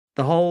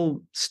the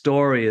whole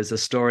story is a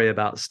story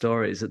about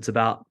stories. It's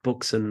about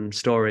books and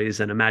stories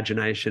and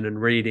imagination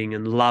and reading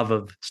and love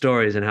of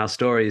stories, and how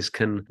stories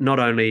can not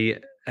only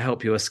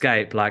help you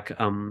escape, like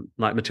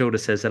Matilda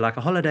says, they're like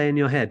a holiday in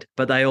your head,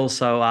 but they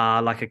also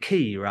are like a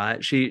key,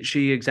 right?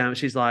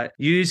 She's like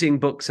using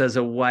books as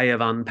a way of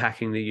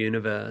unpacking the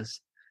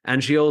universe,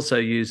 and she also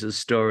uses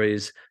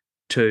stories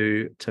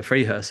to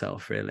free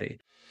herself, really.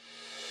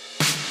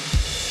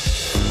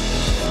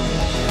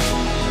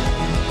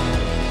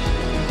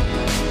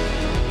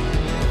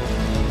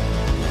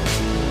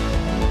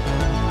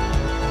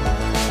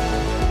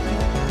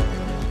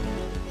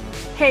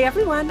 Hey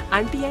everyone,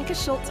 I'm Bianca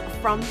Schultz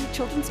from the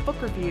Children's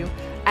Book Review,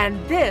 and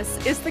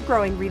this is the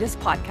Growing Readers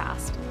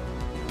Podcast.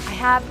 I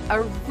have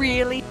a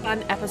really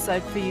fun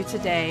episode for you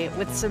today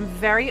with some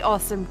very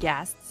awesome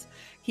guests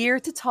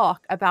here to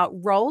talk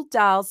about Roald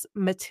Dahl's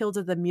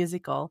Matilda the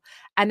Musical,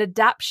 an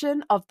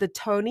adaptation of the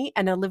Tony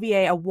and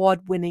Olivier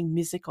Award-winning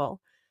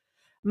musical.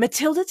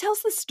 Matilda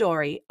tells the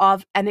story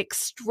of an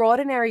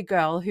extraordinary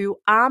girl who,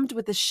 armed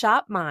with a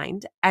sharp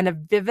mind and a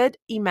vivid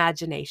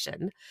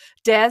imagination,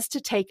 dares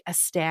to take a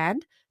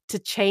stand to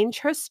change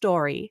her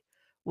story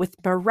with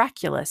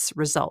miraculous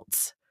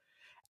results.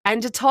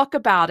 And to talk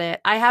about it,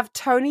 I have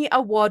Tony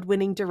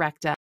Award-winning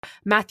director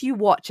Matthew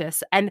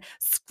Warchus and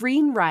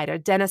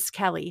screenwriter Dennis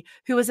Kelly,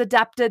 who has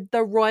adapted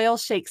the Royal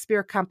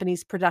Shakespeare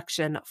Company's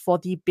production for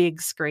the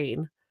big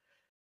screen.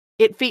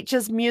 It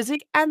features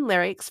music and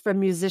lyrics from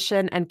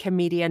musician and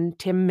comedian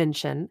Tim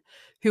Minchin,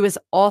 who is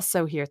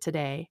also here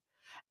today.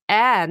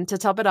 And to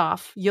top it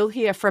off, you'll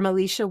hear from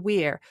Alicia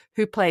Weir,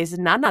 who plays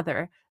none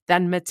other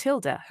than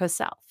Matilda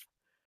herself.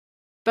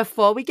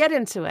 Before we get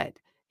into it,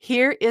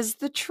 here is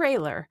the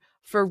trailer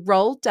for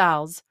Roald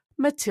Dahl's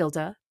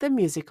Matilda the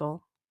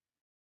Musical.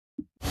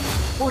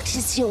 What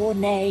is your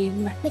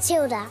name?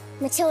 Matilda.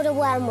 Matilda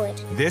Wormwood.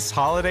 This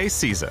holiday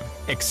season,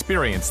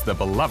 experience the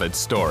beloved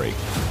story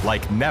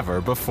like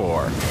never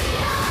before.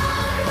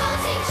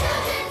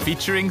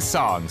 Featuring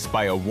songs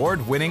by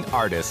award-winning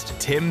artist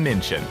Tim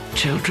Minchin.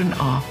 Children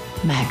are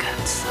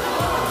maggots.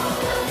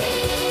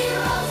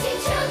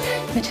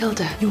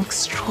 Matilda, you're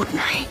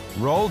extraordinary.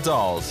 Roald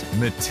Dahl's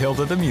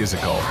Matilda the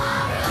Musical.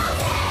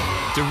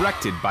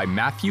 Directed by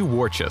Matthew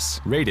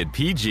Warchus. Rated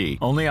PG.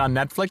 Only on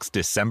Netflix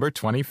December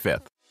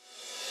 25th.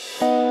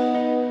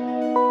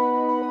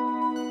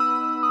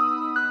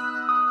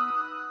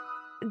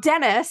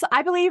 Dennis,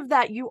 I believe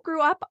that you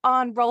grew up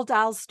on Roald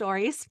Dahl's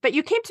stories, but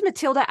you came to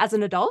Matilda as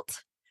an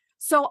adult.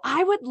 So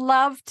I would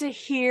love to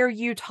hear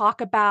you talk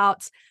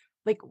about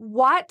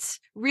what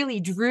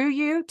really drew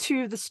you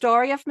to the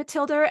story of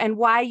Matilda and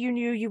why you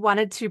knew you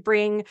wanted to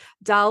bring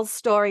Dahl's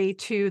story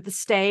to the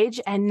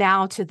stage and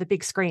now to the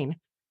big screen.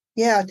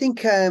 Yeah, I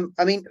think,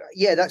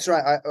 that's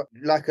right. I,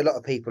 like a lot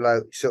of people, I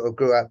sort of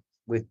grew up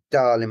with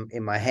Dahl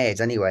in my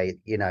head anyway,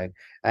 but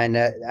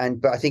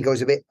I think I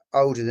was a bit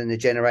older than the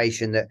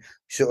generation that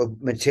sort of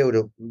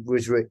Matilda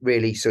was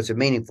really sort of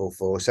meaningful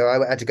for. So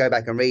I had to go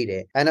back and read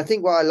it. And I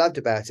think what I loved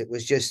about it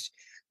was just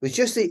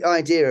the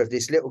idea of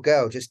this little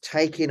girl just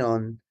taking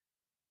on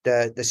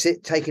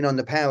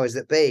the powers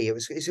that be.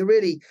 It's a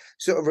really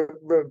sort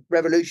of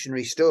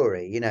revolutionary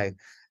story,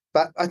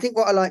 But I think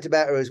what I liked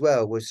about her as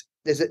well was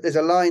there's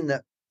a line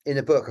that in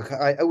the book,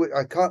 I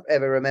can't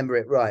ever remember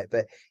it right,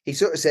 but he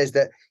sort of says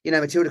that,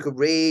 Matilda could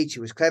read, she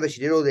was clever, she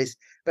did all this,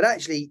 but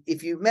actually,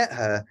 if you met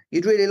her,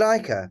 you'd really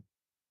like her.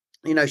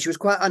 She was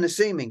quite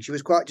unassuming. She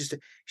was quite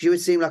she would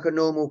seem like a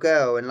normal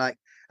girl, and I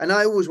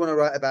always want to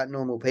write about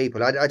normal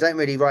people. I don't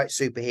really write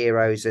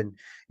superheroes and,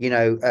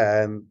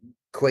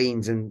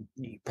 queens and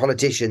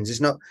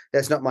politicians.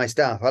 That's not my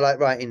stuff. I like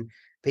writing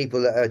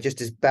people that are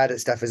just as bad at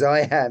stuff as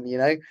I am,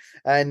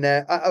 and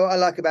I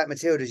like about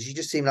Matilda, she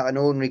just seemed like an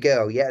ordinary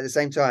girl, yet at the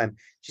same time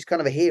she's kind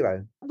of a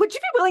hero. Would you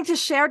be willing to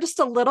share just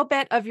a little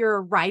bit of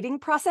your writing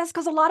process?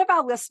 Because a lot of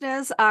our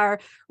listeners are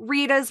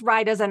readers,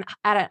 writers, and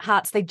at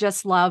hearts they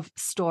just love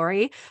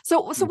story.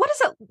 So what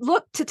does it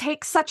look to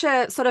take such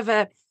a sort of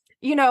a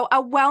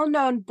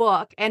well-known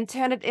book and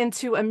turn it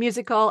into a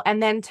musical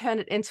and then turn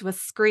it into a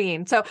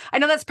screen? So I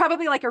know that's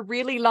probably like a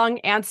really long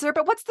answer,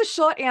 but what's the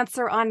short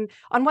answer on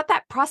what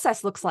that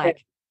process looks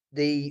like?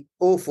 The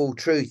awful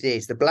truth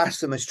is, the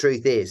blasphemous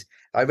truth is,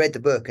 I read the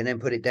book and then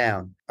put it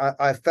down.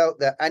 I felt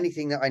that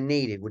anything that I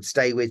needed would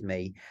stay with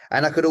me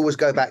and I could always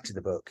go back to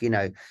the book,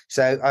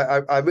 So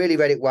I really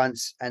read it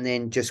once and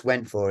then just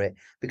went for it,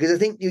 because I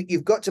think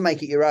you've got to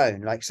make it your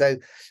own. So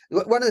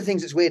one of the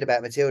things that's weird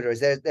about Matilda is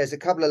there's a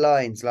couple of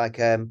lines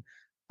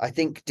I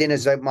think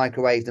dinners don't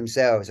microwave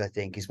themselves, I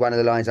think, is one of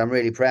the lines I'm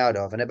really proud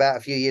of. And about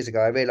a few years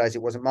ago, I realized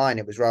it wasn't mine,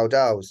 it was Roald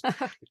Dahl's.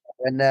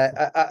 And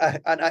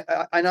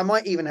I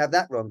might even have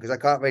that wrong because I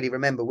can't really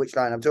remember which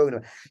line I'm talking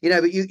about.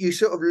 But you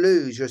sort of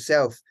lose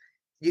yourself.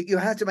 You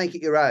have to make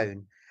it your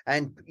own,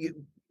 and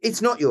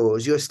it's not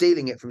yours. You're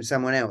stealing it from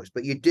someone else,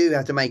 but you do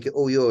have to make it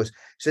all yours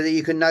so that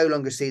you can no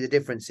longer see the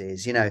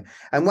differences.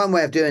 And one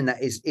way of doing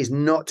that is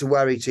not to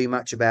worry too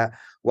much about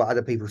what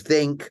other people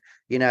think.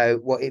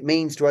 What it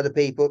means to other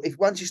people. If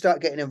once you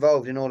start getting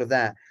involved in all of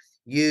that,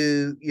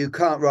 you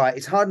can't write.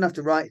 It's hard enough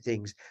to write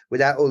things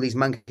without all these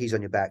monkeys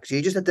on your back. So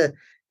you just have to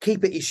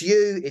keep it. It's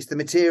you, it's the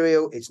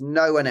material, it's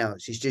no one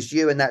else. It's just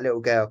you and that little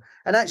girl.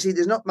 And actually,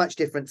 there's not much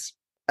difference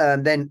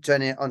then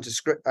turning it onto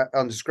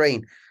on the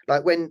screen.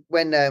 Like when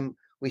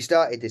we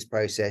started this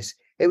process,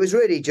 it was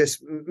really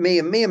just me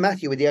and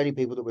Matthew were the only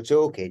people that were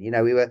talking.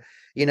 We were,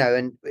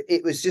 and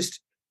it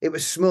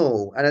was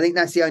small. And I think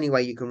that's the only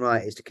way you can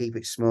write, is to keep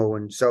it small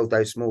and solve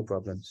those small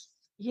problems.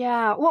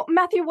 Yeah. Well,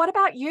 Matthew, what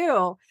about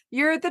you?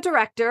 You're the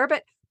director,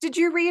 but did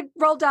you read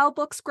Roald Dahl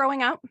books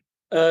growing up?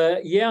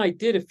 Yeah, I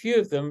did a few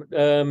of them.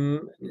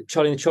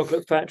 Charlie and the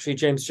Chocolate Factory,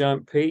 James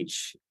Giant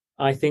Peach,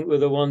 I think were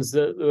the ones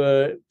that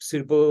were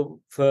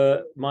suitable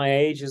for my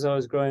age as I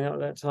was growing up at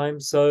that time.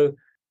 So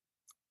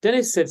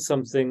Dennis said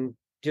something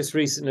just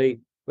recently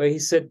where he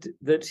said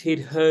that he'd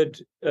heard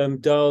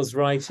Dahl's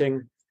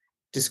writing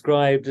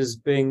described as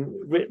being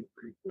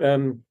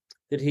written,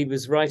 that he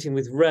was writing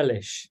with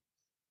relish.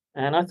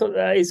 And I thought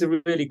that is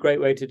a really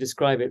great way to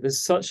describe it.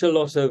 There's such a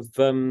lot of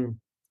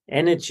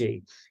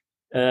energy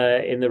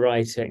in the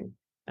writing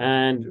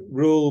and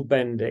rule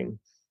bending,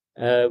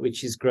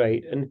 which is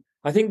great. And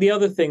I think the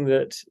other thing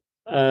that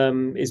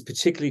is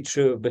particularly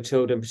true of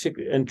Matilda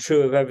and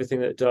true of everything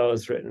that Dahl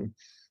has written,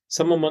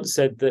 someone once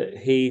said that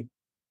he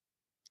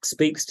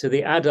speaks to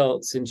the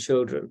adults in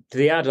children, to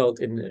the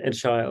adult in a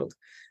child,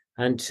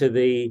 and to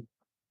the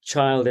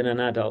child in an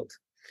adult.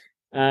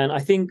 And I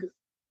think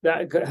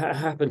that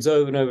happens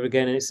over and over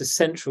again. And it's a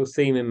central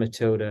theme in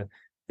Matilda,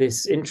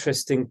 this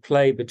interesting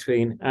play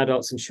between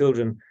adults and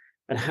children,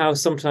 and how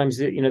sometimes,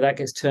 that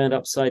gets turned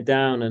upside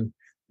down. And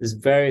there's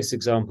various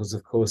examples,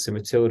 of course, in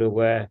Matilda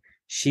where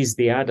she's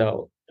the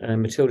adult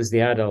and Matilda's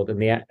the adult, and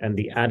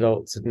the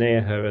adults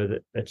near her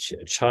are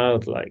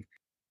childlike.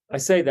 I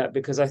say that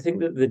because I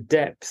think that the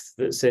depth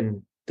that's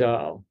in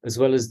Dahl, as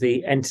well as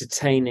the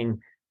entertaining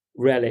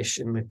relish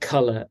and the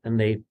color and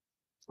the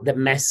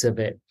mess of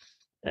it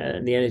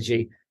and the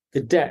energy, the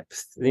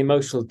depth, the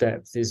emotional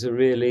depth is a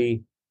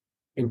really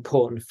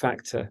important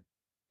factor.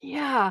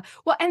 Yeah.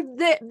 Well, and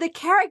the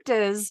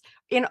characters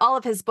in all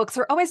of his books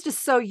are always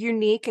just so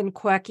unique and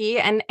quirky,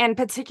 and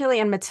particularly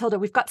in Matilda,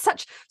 we've got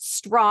such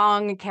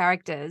strong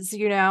characters,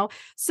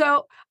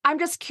 So I'm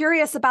just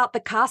curious about the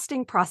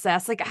casting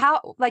process.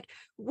 Like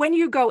when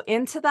you go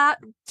into that,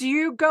 do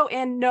you go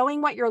in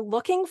knowing what you're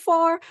looking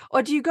for,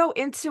 or do you go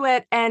into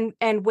it and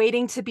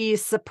waiting to be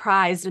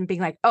surprised and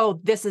being like,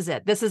 oh, this is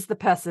it. This is the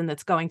person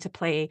that's going to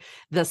play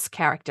this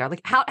character.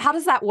 Like how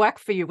does that work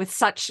for you with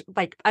such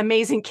like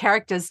amazing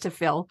characters to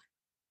fill?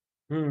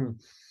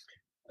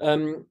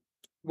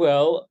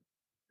 Well,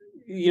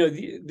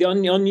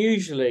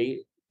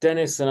 unusually,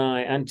 Dennis and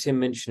I and Tim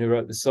Minchin, who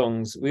wrote the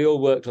songs, we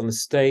all worked on the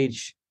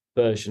stage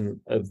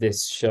version of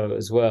this show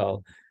as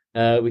well,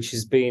 which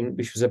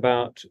was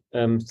about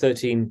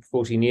 13,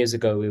 14 years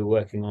ago. We were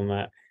working on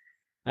that,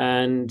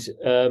 and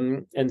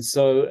then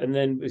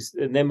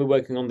we're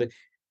working on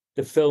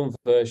the film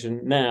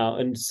version now.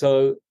 And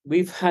so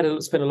we've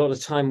spent a lot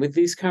of time with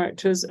these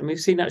characters, and we've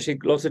seen actually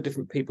a lot of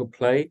different people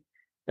play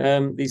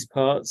these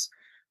parts,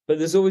 but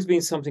there's always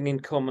been something in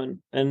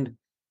common. And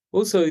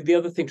also the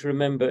other thing to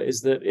remember is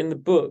that in the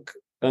book,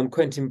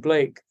 Quentin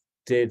Blake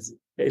did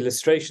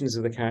illustrations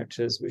of the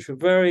characters, which were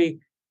very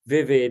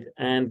vivid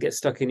and get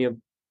stuck in your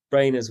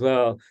brain as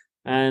well.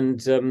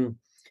 And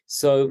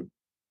so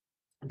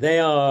they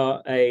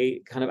are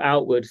a kind of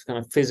outward, kind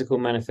of physical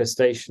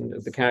manifestation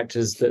of the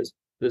characters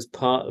that's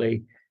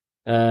partly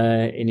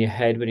in your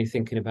head when you're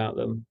thinking about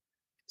them.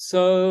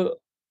 So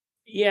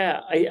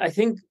yeah, I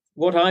think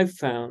what I've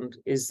found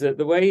is that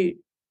the way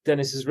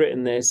Dennis has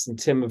written this and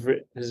Tim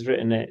has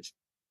written it,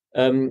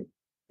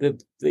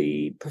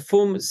 the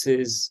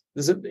performances,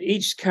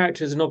 each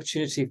character is an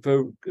opportunity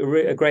for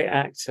a great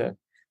actor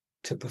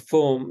to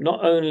perform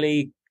not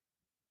only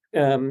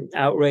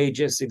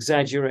outrageous,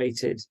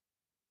 exaggerated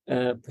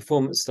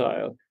performance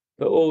style,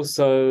 but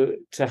also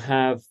to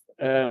have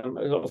a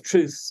lot of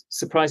truth,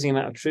 surprising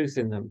amount of truth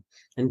in them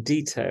and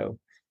detail.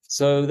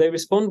 So they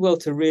respond well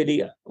to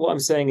really, what I'm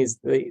saying is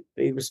they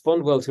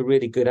respond well to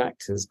really good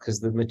actors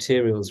because the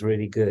material's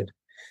really good,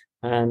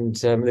 and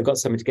they've got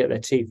something to get their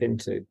teeth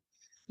into.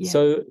 Yeah.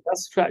 So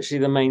that's actually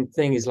the main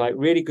thing, is like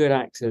really good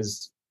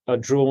actors are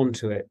drawn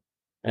to it.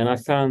 And I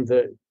found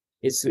that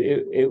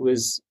it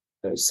was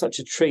such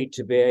a treat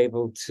to be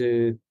able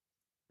to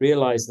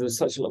realize there was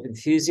such a lot of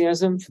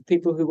enthusiasm for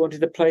people who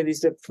wanted to play these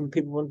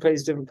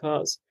different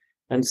parts,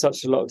 and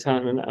such a lot of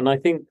talent. And I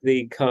think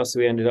the cast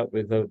we ended up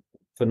with are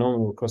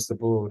phenomenal across the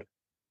board.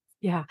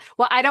 Yeah.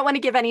 Well, I don't want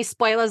to give any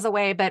spoilers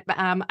away, but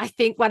I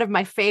think one of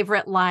my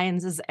favorite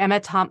lines is Emma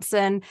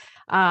Thompson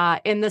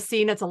in the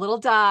scene. It's a little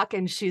dark,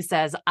 and she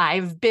says,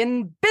 "I've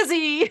been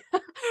busy,"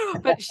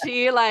 but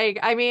she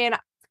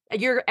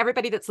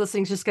everybody that's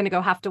listening is just going to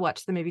go have to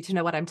watch the movie to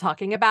know what I'm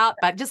talking about.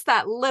 But just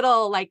that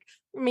little,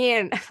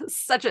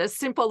 such a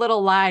simple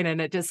little line,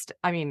 and it just,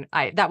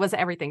 that was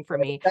everything for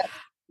me.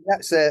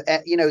 That's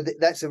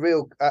a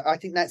real. I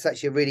think that's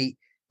actually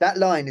that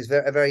line is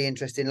a very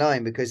interesting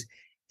line, because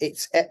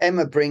it's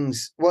Emma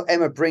brings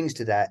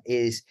to that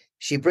is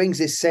she brings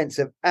this sense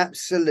of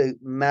absolute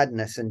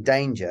madness and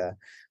danger,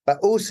 but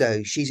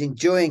also she's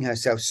enjoying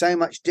herself so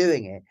much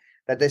doing it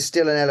that there's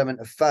still an element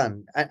of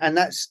fun. And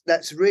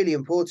that's really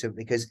important,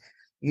 because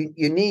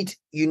you need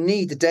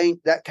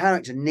that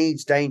character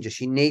needs danger.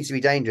 She needs to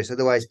be dangerous.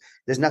 Otherwise,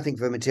 there's nothing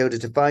for Matilda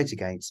to fight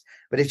against.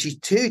 But if she's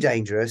too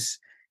dangerous,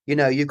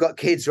 you've got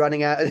kids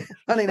running out of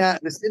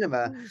the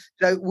cinema.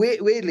 So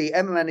weirdly,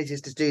 Emma manages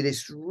to do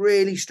this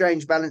really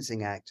strange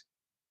balancing act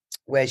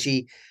where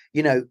she,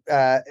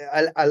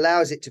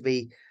 allows it to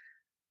be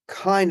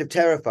kind of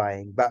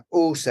terrifying, but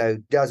also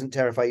doesn't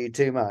terrify you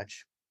too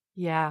much.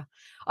 Yeah.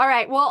 All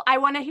right. Well, I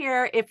want to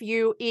hear if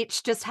you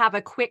each just have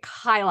a quick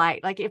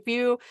highlight. Like if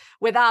you,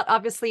 without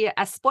obviously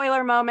a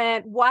spoiler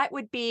moment, what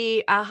would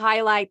be a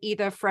highlight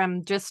either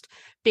from just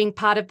being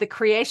part of the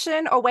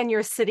creation or when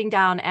you're sitting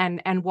down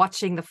and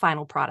watching the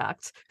final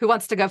product? Who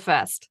wants to go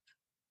first?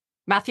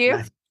 Matthew?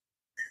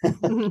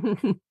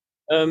 The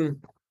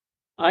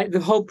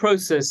whole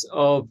process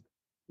of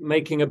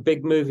making a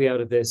big movie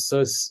out of this,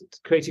 so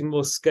creating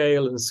more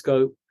scale and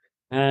scope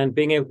and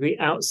being able to be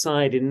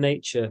outside in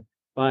nature,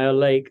 by a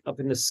lake, up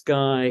in the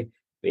sky,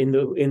 in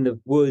the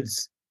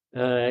woods,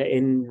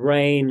 in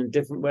rain and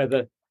different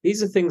weather.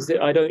 These are things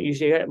that I don't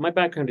usually get. My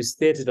background is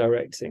theatre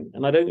directing,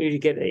 and I don't usually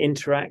get to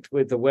interact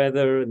with the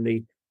weather and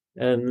the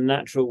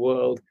natural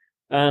world.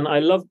 And I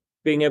love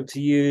being able to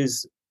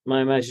use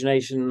my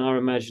imagination and our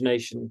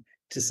imagination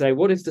to say,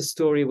 what if the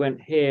story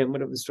went here and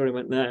what if the story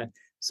went there?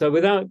 So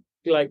without,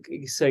 like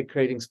you say,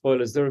 creating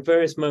spoilers, there are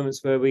various moments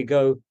where we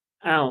go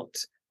out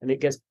and it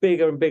gets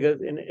bigger and bigger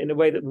in a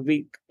way that would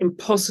be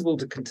impossible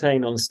to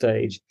contain on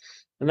stage.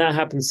 And that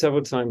happens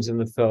several times in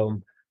the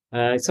film.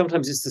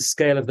 Sometimes it's the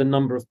scale of the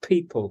number of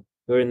people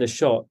who are in the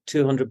shot,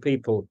 200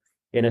 people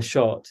in a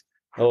shot,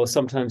 or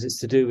sometimes it's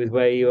to do with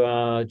where you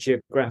are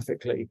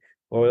geographically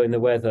or in the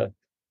weather.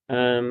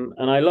 And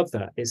I love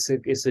that. It's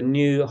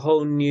a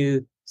whole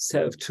new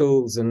set of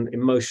tools and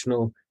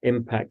emotional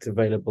impact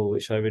available,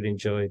 which I really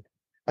enjoyed.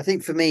 I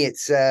think for me,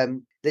 it's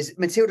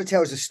Matilda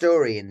tells a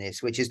story in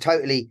this, which is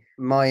totally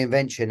my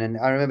invention. And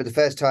I remember the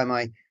first time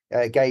I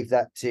gave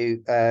that to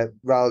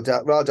Roald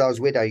Dahl. Roald Dahl's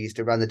widow used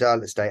to run the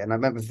Dahl estate, and I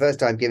remember the first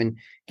time giving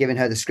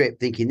her the script,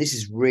 thinking, this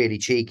is really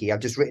cheeky.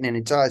 I've just written an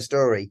entire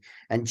story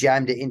and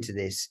jammed it into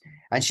this,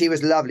 and she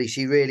was lovely.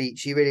 She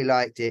really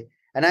liked it,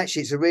 and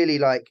actually,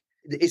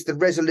 it's the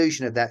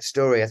resolution of that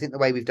story. I think the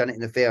way we've done it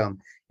in the film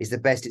is the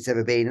best it's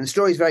ever been. And the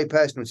story is very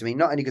personal to me,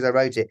 not only because I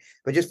wrote it,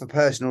 but just for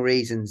personal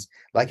reasons.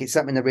 Like it's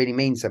something that really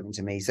means something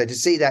to me. So to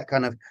see that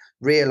kind of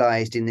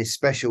realized in this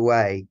special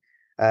way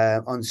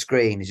on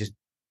screen is just,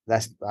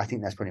 I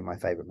think that's probably my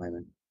favorite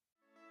moment.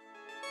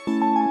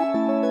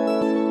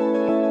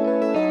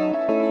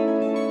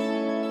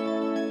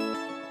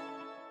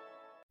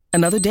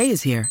 Another day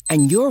is here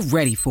and you're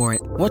ready for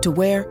it. What to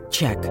wear?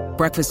 Check.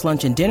 Breakfast,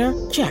 lunch, and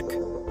dinner? Check.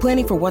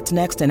 Planning for what's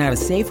next and how to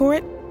save for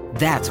it?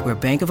 That's where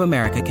Bank of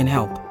America can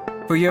help.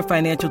 For your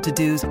financial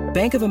to-dos,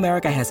 Bank of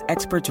America has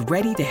experts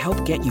ready to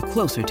help get you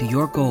closer to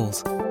your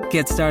goals.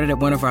 Get started at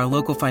one of our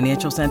local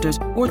financial centers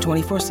or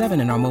 24/7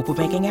 in our mobile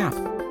banking app.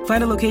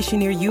 Find a location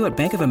near you at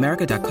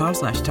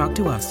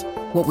bankofamerica.com/talktous.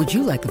 What would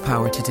you like the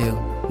power to do?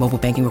 Mobile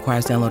banking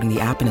requires downloading the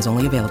app and is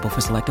only available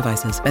for select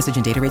devices. Message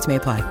and data rates may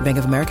apply. Bank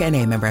of America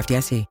N.A., member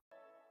FDIC.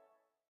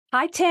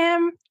 Hi,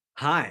 Tim.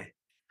 Hi.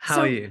 How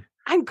are you?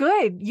 I'm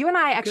good. You and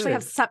I actually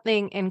have Good.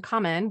 something in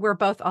common. We're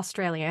both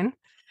Australian.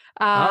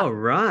 Oh,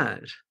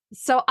 right.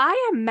 So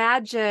I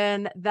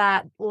imagine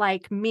that,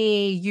 like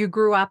me, you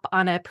grew up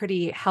on a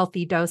pretty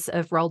healthy dose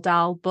of Roald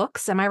Dahl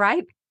books. Am I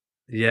right?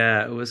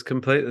 Yeah, it was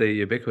completely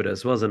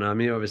ubiquitous, wasn't it? I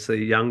mean, you're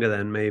obviously younger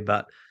than me,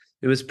 but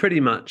it was pretty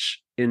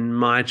much in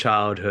my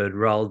childhood,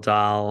 Roald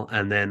Dahl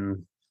and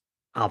then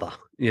other.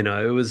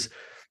 It was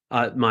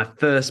my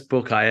first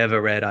book I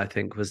ever read, I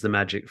think, was The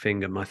Magic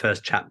Finger, my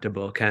first chapter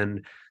book.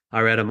 And I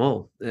read them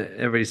all,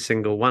 every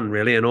single one,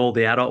 really, and all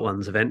the adult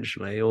ones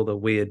eventually, all the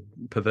weird,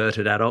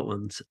 perverted adult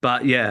ones.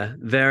 But yeah,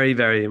 very,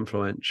 very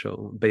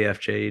influential.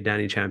 BFG,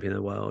 Danny Champion of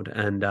the World,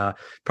 and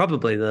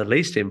probably the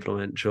least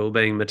influential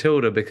being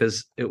Matilda,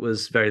 because it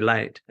was very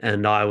late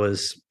and I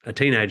was a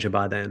teenager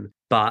by then.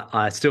 But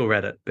I still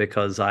read it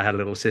because I had a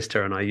little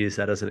sister and I used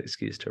that as an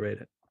excuse to read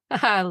it.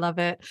 I love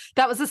it.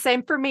 That was the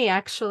same for me,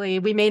 actually.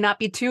 We may not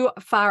be too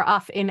far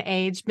off in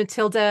age.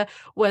 Matilda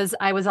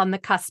I was on the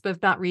cusp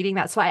of not reading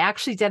that. So I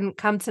actually didn't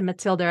come to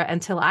Matilda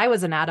until I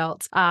was an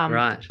adult.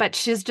 Right. But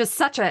she's just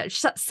such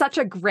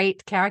a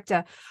great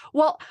character.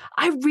 Well,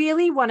 I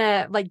really want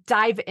to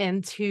dive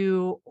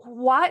into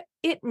what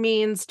it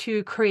means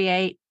to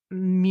create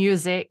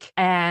music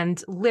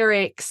and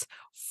lyrics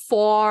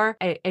for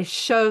a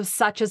show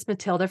such as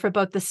Matilda, for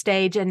both the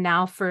stage and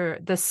now for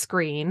the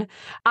screen.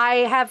 I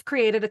have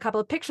created a couple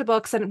of picture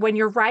books, and when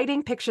you're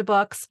writing picture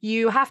books,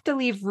 you have to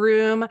leave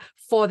room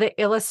for the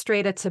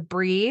illustrator to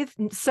breathe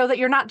so that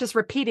you're not just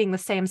repeating the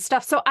same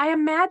stuff. So I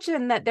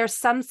imagine that there's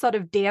some sort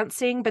of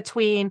dancing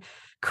between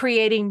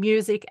creating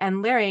music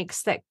and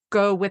lyrics that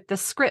go with the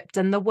script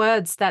and the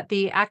words that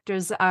the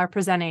actors are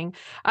presenting.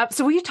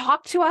 So will you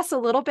talk to us a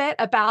little bit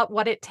about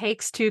what it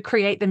takes to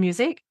create the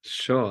music?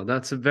 Sure,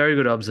 that's a very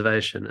good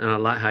observation. And I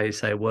like how you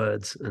say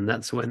words. And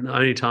that's when the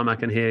only time I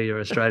can hear your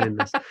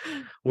Australianness.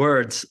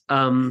 Words.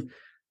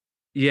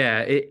 Yeah,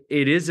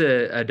 it is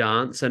a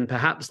dance, and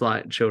perhaps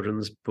like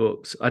children's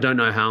books, I don't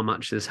know how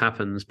much this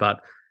happens,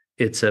 but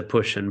it's a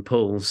push and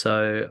pull.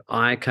 So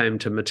I came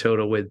to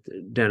Matilda with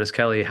Dennis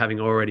Kelly having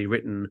already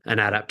written an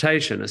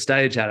adaptation, a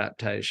stage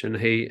adaptation.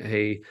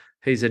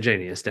 He's a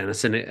genius,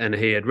 Dennis, and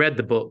he had read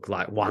the book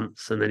like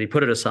once, and then he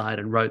put it aside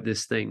and wrote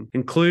this thing,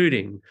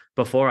 including,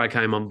 before I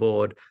came on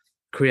board,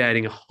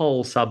 creating a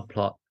whole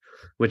subplot,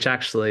 which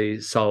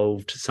actually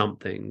solved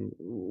something,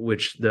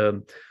 which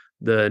the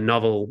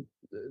novel,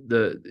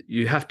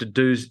 you have to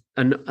do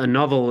a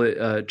novel,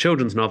 a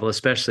children's novel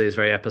especially, is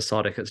very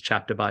episodic. It's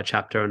chapter by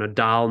chapter, and a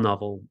Dahl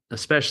novel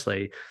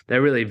especially,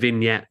 they're really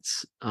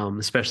vignettes,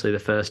 especially the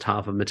first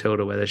half of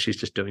Matilda, where she's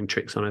just doing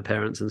tricks on her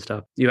parents and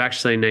stuff. You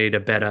actually need a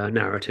better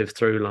narrative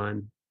through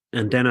line.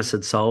 And Dennis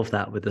had solved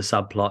that with the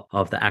subplot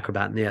of the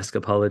acrobat and the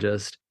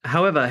escapologist.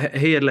 However,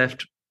 he had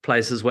left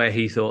places where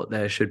he thought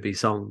there should be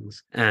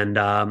songs, and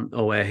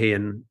or where he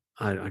and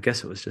I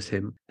guess it was just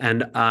him.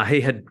 And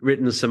he had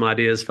written some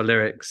ideas for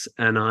lyrics.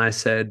 And I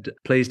said,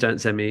 please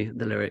don't send me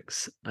the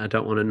lyrics. I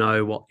don't want to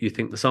know what you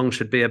think the song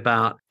should be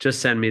about.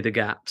 Just send me the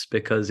gaps,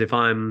 because if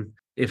I'm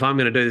going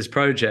to do this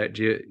project,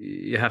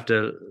 you have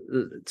to,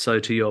 so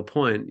to your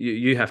point,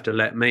 you have to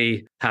let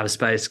me have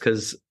space,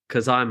 because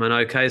I'm an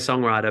okay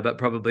songwriter, but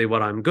probably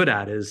what I'm good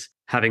at is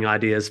having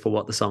ideas for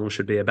what the song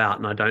should be about.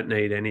 And I don't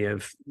need any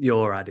of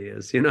your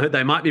ideas.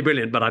 They might be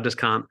brilliant, but I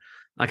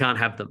can't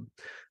have them.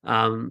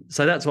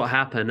 So that's what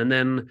happened. And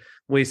then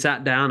we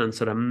sat down and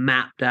sort of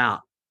mapped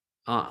out.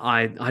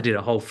 I did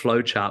a whole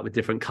flow chart with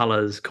different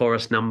colors,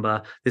 chorus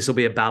number. This will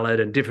be a ballad,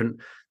 and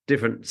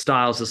different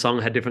styles of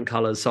song had different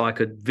colors. So I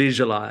could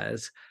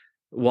visualize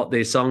what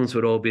these songs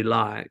would all be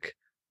like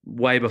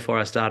way before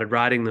I started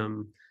writing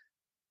them.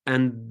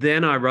 And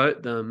then I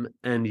wrote them,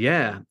 and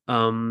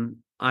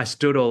I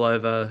stood all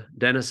over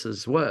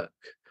Dennis's work.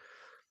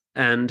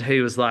 And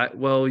he was like,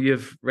 well,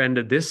 you've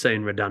rendered this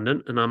scene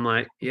redundant. And I'm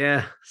like,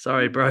 yeah,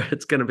 sorry, bro,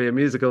 it's going to be a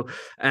musical.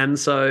 And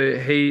so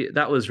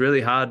that was really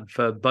hard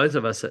for both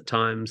of us at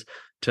times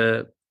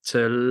to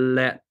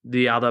let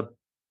the other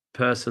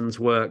person's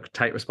work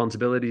take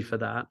responsibility for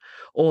that.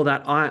 Or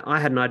that I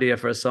had an idea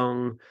for a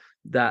song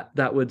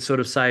that would sort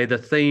of say the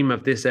theme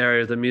of this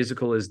area of the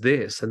musical is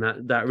this, and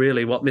that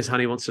really what Miss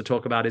Honey wants to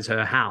talk about is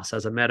her house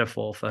as a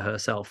metaphor for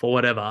herself or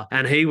whatever.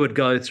 And he would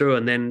go through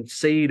and then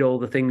seed all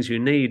the things you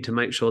need to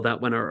make sure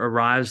that when it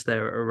arrives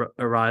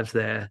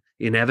there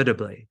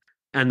inevitably.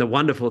 And the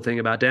wonderful thing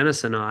about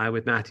Dennis and I,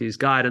 with Matthew's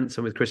guidance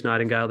and with Chris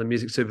Nightingale, the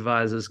music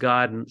supervisor's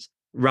guidance,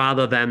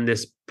 rather than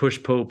this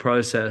push-pull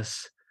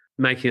process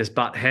making us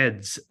butt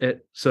heads,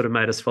 it sort of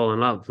made us fall in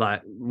love.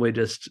 Like, we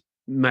just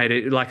made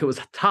it like, it was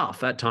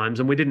tough at times,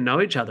 and we didn't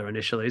know each other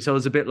initially. So it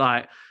was a bit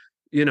like,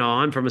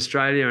 I'm from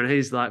Australia and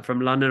he's like from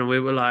London, and we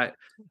were like,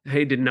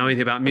 he didn't know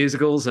anything about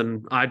musicals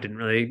and I didn't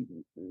really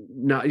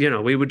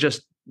know, we were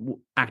just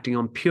acting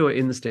on pure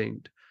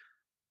instinct.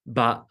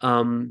 But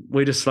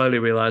we just slowly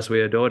realized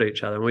we adored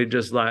each other, and we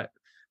just like,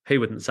 he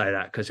wouldn't say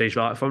that because he's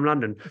like from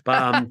London,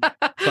 but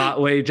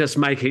but we just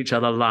make each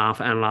other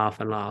laugh and laugh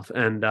and laugh.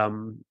 And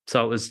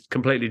so it was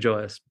completely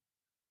joyous.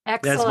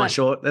 Excellent.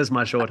 There's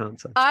my short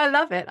answer. I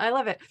love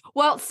it.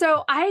 Well,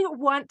 so I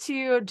want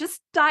to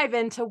just dive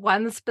into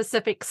one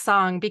specific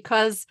song,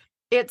 because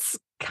it's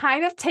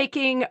kind of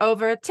taking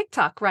over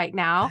TikTok right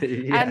now.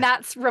 Yeah. And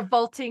that's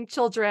Revolting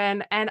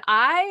Children. And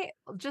I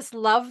just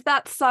love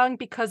that song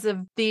because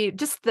of the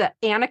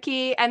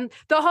anarchy and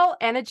the whole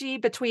energy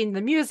between the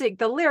music,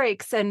 the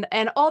lyrics, and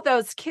all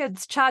those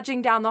kids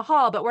charging down the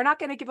hall. But we're not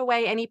going to give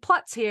away any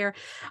plots here.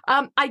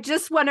 I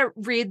just want to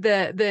read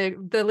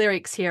the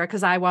lyrics here,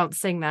 because I won't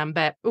sing them.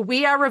 But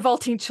we are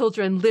revolting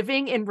children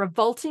living in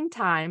revolting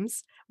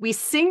times. We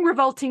sing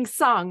revolting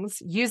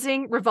songs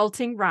using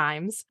revolting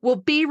rhymes. We'll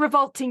be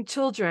revolting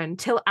children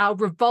till our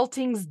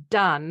revolting's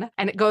done.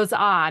 And it goes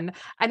on.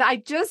 And I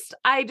just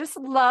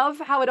love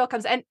how it all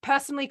comes. And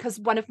personally, because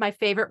one of my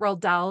favorite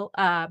Roald Dahl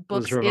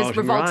books is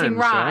Revolting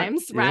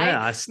Rhymes, right?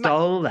 Yeah, I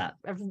stole that.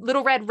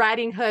 Little Red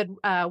Riding Hood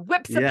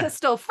whips a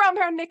pistol from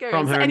her knickers.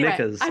 From her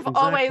knickers. I've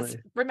always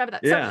remembered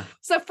that. Yeah.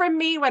 So for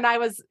me, when I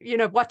was,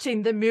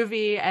 watching the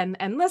movie and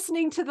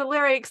listening to the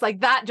lyrics, like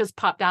that just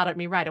popped out at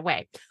me right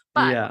away.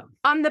 But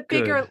on the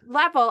bigger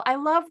level, I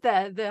love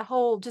the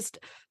whole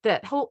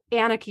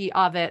anarchy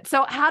of it.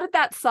 So how did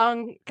that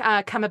song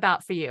come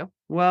about for you?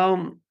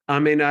 Well, I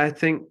mean, I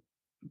think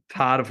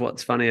part of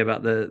what's funny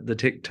about the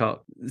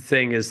TikTok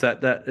thing is that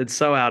it's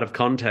so out of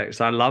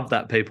context. I love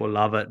that people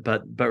love it,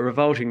 but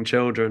Revolting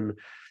Children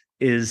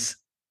is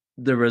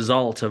the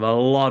result of a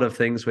lot of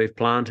things we've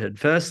planted.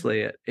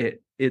 Firstly,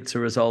 it's a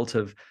result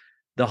of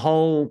the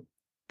whole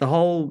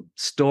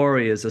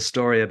story is a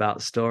story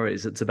about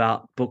stories. It's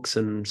about books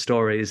and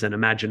stories and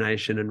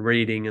imagination and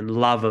reading and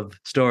love of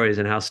stories,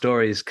 and how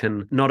stories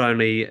can not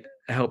only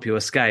help you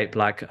escape,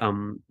 like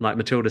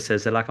Matilda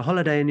says, they're like a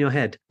holiday in your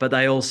head, but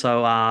they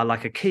also are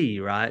like a key,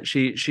 right?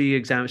 She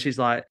examines, she's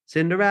like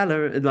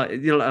Cinderella, like,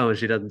 you know, oh,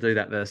 she doesn't do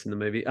that verse in the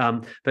movie.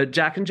 But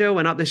Jack and Jill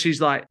went up there.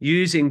 She's like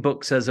using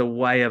books as a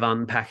way of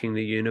unpacking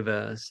the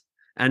universe,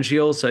 and she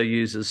also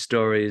uses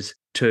stories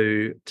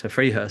to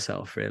free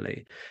herself,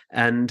 really.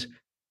 And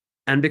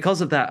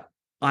because of that,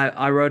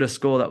 I wrote a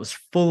score that was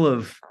full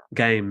of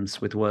games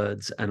with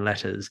words and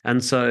letters.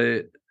 And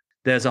so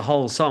there's a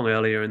whole song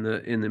earlier in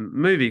the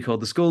movie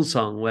called the School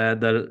Song, where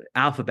the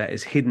alphabet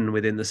is hidden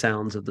within the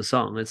sounds of the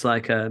song. It's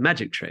like a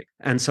magic trick.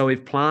 And so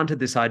we've planted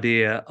this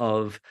idea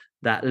of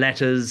that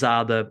letters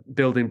are the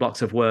building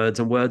blocks of words,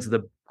 and words are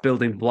the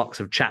building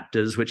blocks of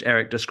chapters, which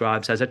Eric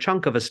describes as a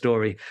chunk of a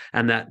story,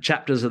 and that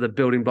chapters are the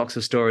building blocks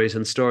of stories,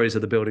 and stories are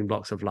the building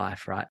blocks of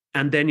life, right?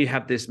 And then you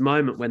have this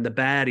moment when the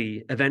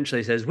baddie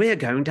eventually says, we're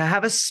going to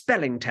have a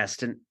spelling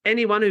test, and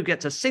anyone who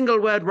gets a single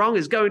word wrong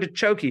is going to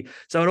choke you.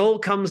 So it all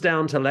comes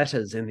down to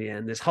letters in the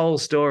end, this whole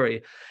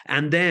story.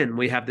 And then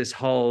we have this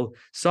whole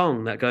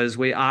song that goes,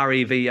 we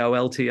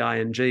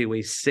REVOLTING,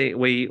 we sing,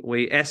 we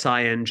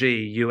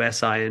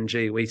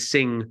SING, we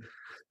sing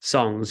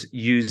songs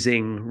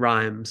using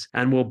rhymes,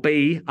 and will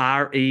be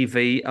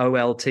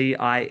REVOLTING.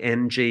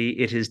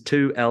 It is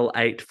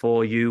 2L8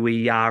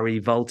 4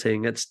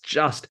 vaulting. It's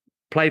just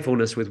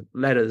playfulness with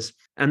letters.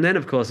 And then,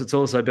 of course, it's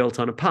also built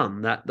on a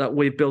pun that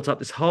we've built up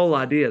this whole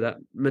idea that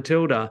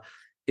Matilda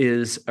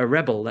is a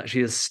rebel, that she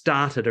has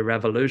started a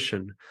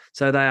revolution.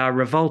 So they are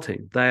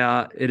revolting.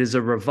 It is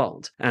a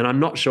revolt. And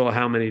I'm not sure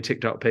how many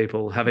TikTok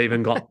people have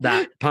even got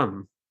that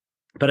pun.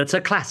 But it's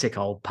a classic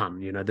old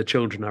pun, you know, the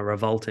children are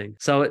revolting.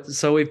 So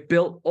we've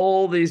built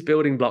all these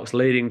building blocks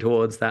leading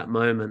towards that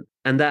moment.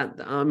 And that,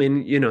 I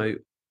mean, you know,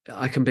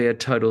 I can be a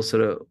total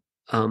sort of,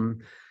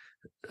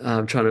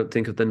 I'm trying to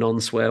think of the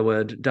non-swear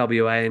word,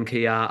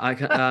 WANKR.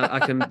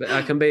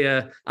 I can be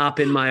up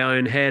in my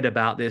own head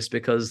about this,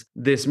 because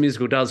this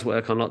musical does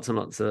work on lots and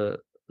lots of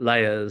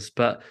layers.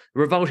 But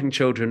Revolting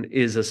Children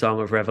is a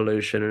song of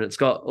revolution, and it's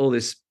got all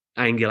this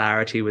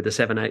angularity with the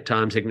 7/8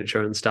 time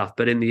signature and stuff,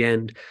 but in the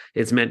end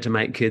it's meant to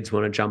make kids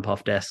want to jump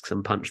off desks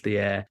and punch the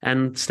air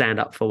and stand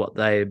up for what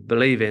they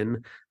believe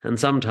in, and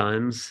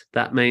sometimes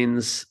that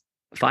means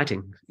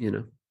fighting, you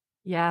know.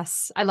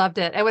 Yes, I loved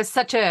it. It was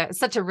such a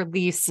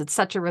release. It's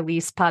such a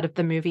release part of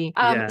the movie.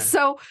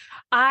 So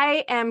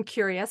I am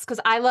curious, because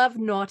I love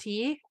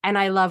Naughty and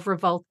I love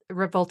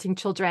Revolting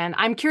Children.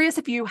 I'm curious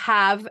if you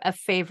have a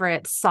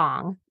favorite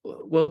song.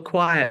 Well,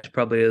 Quiet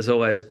probably is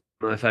always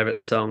my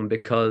favorite song,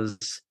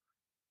 because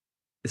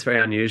it's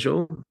very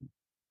unusual.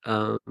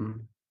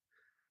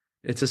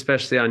 It's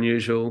especially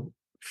unusual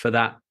for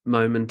that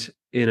moment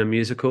in a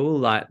musical,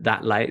 like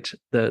that late,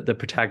 the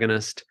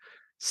protagonist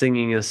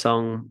singing a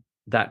song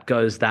that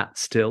goes that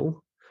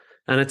still.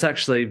 And it's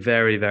actually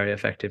very, very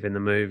effective in the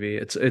movie.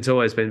 It's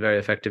always been very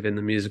effective in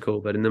the musical,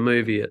 but in the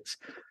movie it's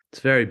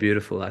very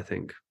beautiful, I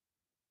think.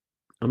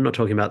 I'm not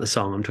talking about the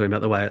song, I'm talking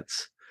about the way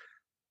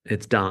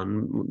it's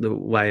done, the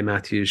way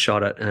Matthew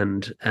shot it,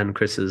 and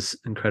Chris's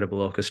incredible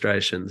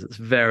orchestrations. It's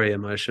very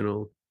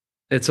emotional.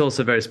 It's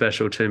also very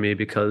special to me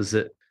because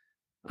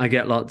I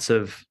get lots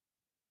of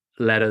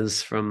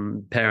letters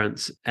from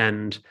parents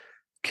and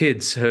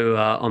kids who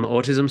are on the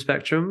autism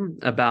spectrum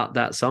about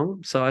that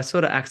song. So I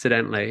sort of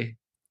accidentally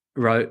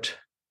wrote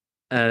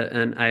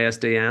an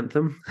ASD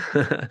anthem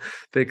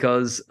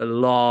because a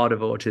lot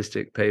of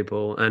autistic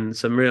people and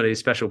some really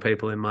special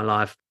people in my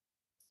life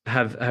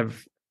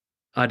have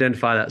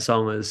identify that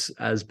song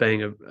as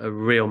being a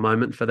real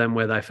moment for them,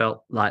 where they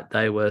felt like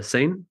they were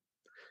seen.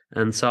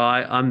 And so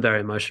I'm very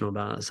emotional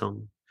about that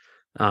song.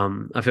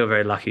 I feel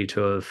very lucky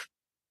to have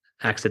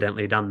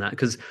accidentally done that,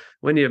 because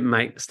when you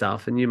make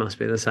stuff, and you must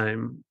be the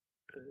same,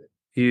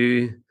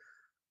 you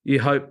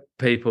hope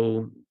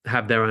people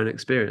have their own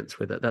experience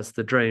with it. That's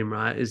the dream,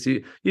 right? Is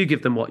you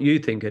give them what you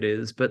think it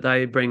is, but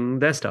they bring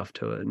their stuff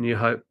to it, and you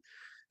hope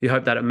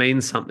that it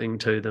means something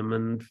to them.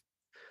 And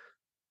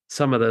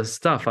some of the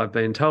stuff I've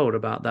been told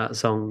about that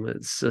song,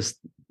 it's just,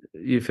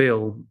 you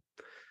feel,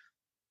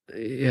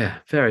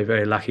 very,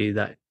 very lucky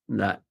that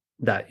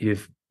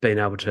you've been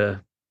able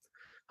to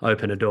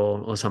open a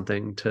door or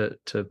something to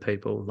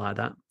people like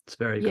that. It's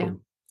very cool.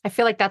 I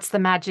feel like that's the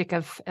magic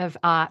of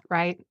art,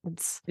 right?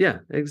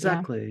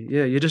 Exactly.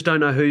 Yeah, you just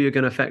don't know who you're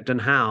going to affect and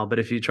how, but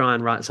if you try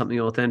and write something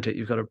authentic,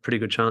 you've got a pretty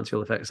good chance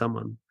you'll affect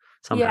someone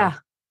somehow. Yeah.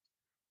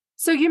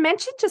 So you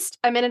mentioned just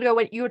a minute ago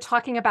when you were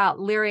talking about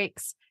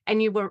lyrics,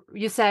 and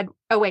you said,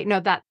 oh wait, no,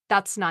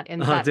 that's not in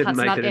that. That's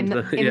not in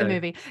the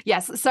movie.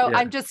 Yes. So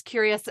I'm just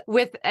curious,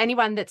 with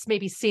anyone that's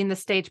maybe seen the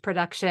stage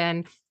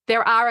production,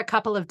 there are a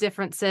couple of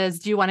differences.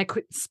 Do you want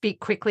to speak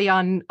quickly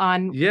on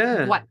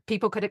what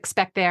people could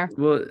expect there?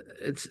 Well,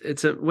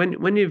 it's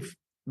when you've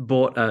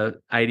bought a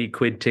 80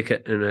 quid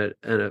ticket and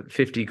a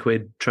 50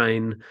 quid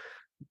train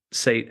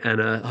seat and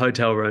a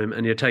hotel room,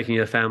 and you're taking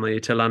your family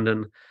to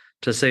London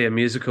to see a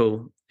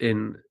musical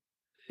in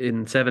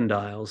Seven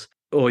Dials,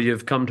 or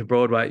you've come to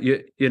Broadway,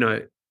 you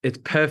know, it's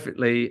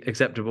perfectly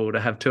acceptable to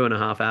have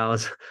 2.5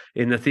 hours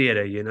in the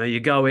theater. You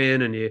go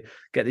in and you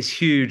get this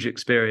huge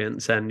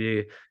experience, and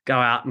you go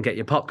out and get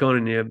your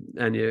popcorn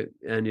and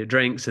your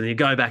drinks, and you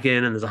go back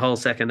in, and there's a whole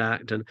second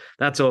act, and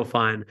that's all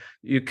fine.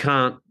 You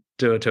can't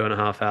do a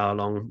 2.5 hour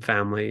long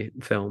family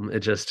film. It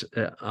just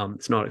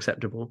it's not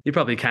acceptable. You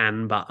probably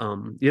can, but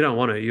you don't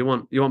want to. You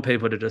want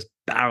people to just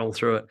barrel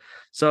through it.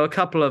 So a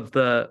couple of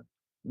the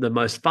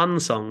most fun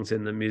songs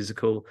in the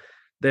musical,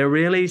 they're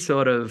really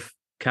sort of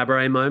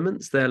cabaret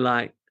moments. They're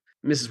like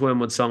Mrs.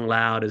 Wormwood's song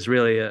Loud is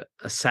really a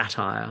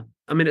satire.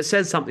 I mean, it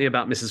says something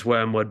about Mrs.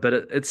 Wormwood, but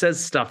it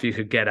says stuff you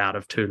could get out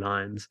of 2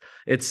 lines.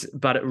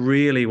 But it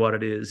really what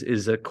it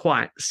is a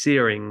quite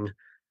searing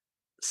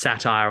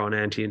satire on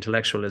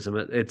anti-intellectualism.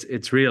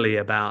 It's really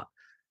about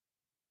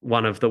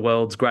one of the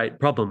world's great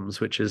problems,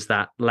 which is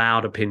that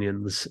loud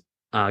opinions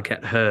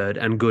get heard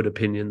and good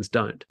opinions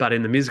don't. But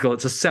in the musical,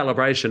 it's a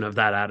celebration of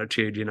that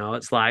attitude.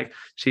 It's like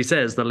she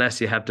says, the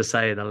less you have to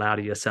say, the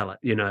louder you sell it.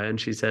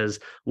 And she says,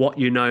 what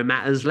you know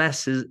matters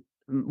less than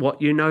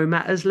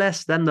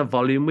the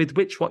volume with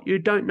which what you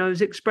don't know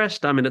is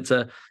expressed. I mean, it's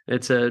a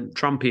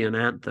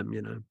Trumpian anthem.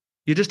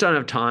 You just don't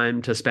have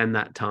time to spend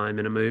that time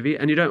in a movie,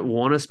 and you don't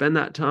want to spend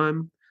that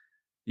time.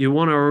 You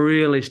want to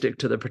really stick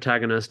to the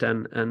protagonist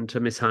and to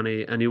Miss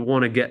Honey, and you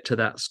want to get to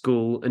that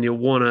school, and you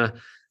want to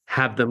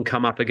have them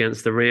come up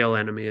against the real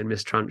enemy in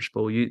Miss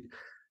Trunchbull.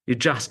 You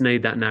just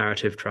need that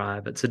narrative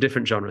drive. It's a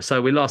different genre.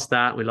 So we lost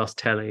that. We lost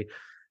Telly.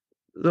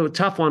 The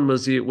tough one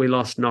was we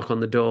lost Knock on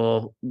the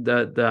Door,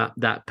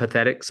 that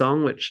pathetic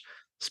song, which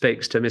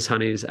speaks to Miss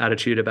Honey's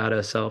attitude about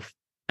herself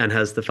and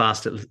has the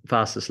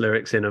fastest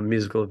lyrics in a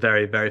musical,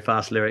 very, very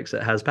fast lyrics.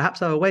 It has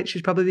perhaps, oh, wait,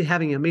 she's probably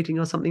having a meeting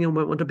or something and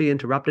won't want to be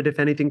interrupted. If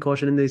anything,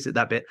 caution in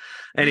that bit.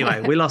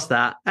 Anyway, we lost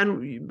that.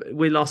 And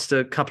we lost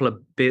a couple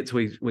of bits.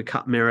 We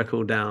cut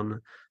Miracle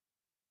down.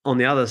 On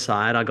the other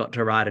side, I got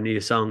to write a new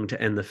song to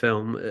end the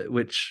film,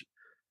 which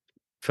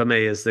for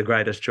me is the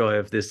greatest joy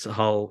of this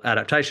whole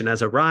adaptation.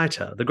 As a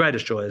writer, the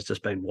greatest joy has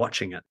just been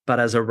watching it. But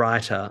as a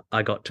writer,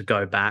 I got to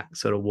go back,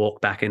 sort of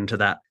walk back into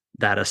that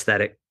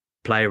aesthetic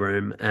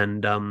playroom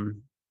and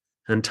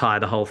tie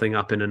the whole thing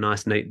up in a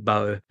nice, neat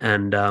bow.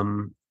 And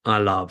I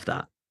love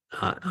that.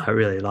 I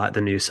really like the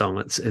new song.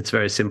 It's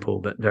very simple,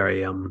 but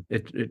very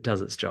it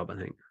does its job, I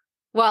think.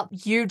 Well,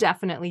 you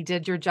definitely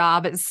did your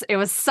job. It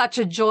was such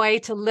a joy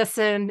to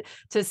listen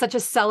to, such a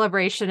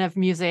celebration of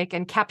music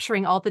and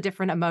capturing all the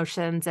different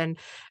emotions. And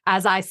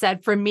as I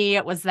said, for me,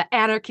 it was the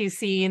anarchy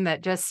scene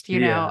that just,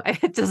 know,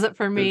 it does it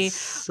for me. It's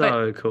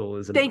so cool,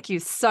 isn't it? Thank you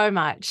so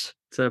much.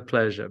 It's a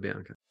pleasure,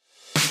 Bianca.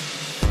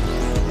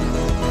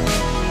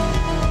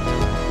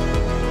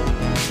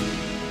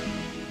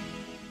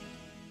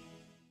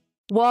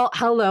 Well,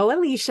 hello,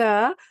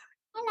 Alicia.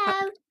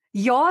 Hello.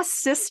 Your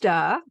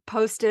sister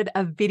posted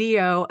a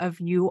video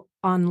of you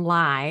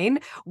online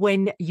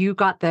when you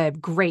got the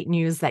great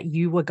news that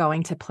you were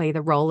going to play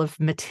the role of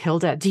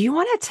Matilda. Do you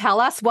want to tell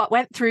us what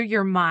went through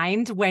your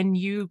mind when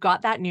you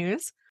got that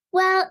news?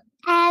 Well,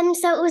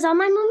 so it was on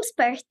my mum's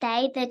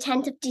birthday, the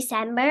 10th of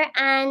December,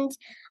 and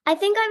I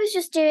think I was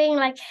just doing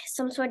like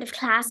some sort of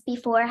class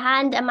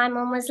beforehand, and my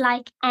mum was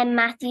like,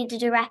 Matthew, the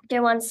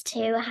director, wants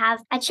to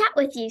have a chat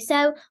with you.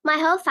 So my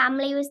whole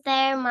family was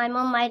there, my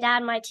mum, my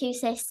dad, my 2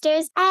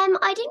 sisters.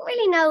 I didn't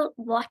really know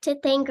what to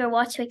think or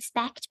what to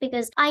expect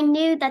because I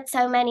knew that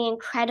so many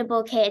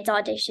incredible kids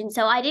auditioned.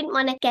 So I didn't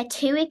want to get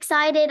too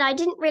excited. I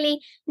didn't really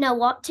know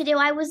what to do.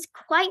 I was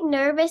quite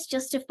nervous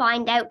just to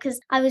find out because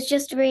I was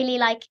just really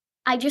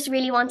I just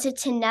really wanted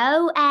to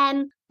know.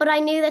 But I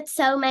knew that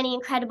so many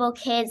incredible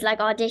kids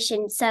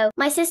auditioned. So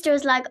my sister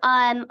was like,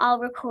 I'll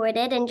record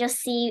it and just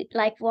see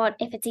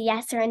if it's a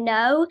yes or a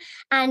no.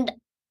 And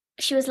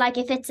she was like,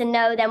 if it's a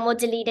no, then we'll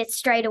delete it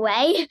straight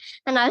away.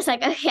 And I was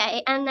like,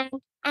 okay. And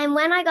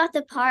when I got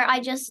the part,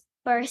 I just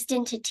burst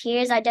into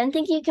tears. I don't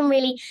think you can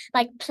really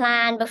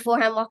plan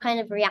beforehand what kind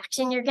of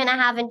reaction you're going to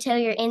have until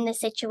you're in the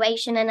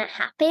situation and it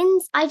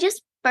happens. I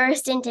just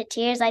burst into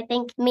tears. I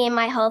think me and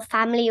my whole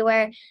family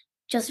were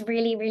just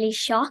really, really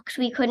shocked.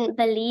 We couldn't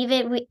believe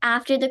it.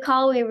 After the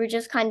call, we were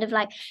just kind of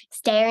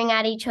staring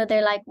at each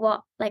other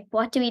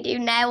what do we do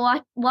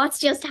now? What's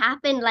just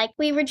happened?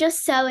 We were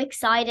just so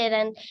excited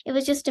and it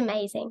was just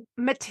amazing.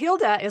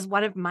 Matilda is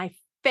one of my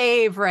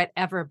favorite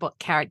ever book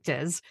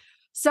characters.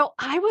 So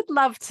I would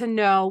love to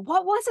know,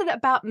 what was it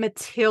about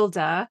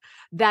Matilda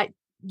that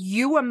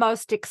you were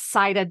most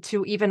excited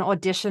to even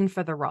audition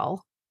for the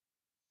role?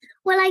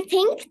 Well, I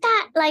think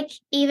that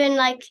even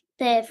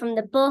from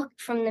the book,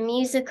 from the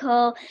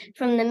musical,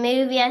 from the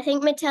movie, I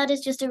think Matilda is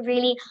just a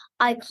really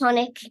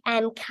iconic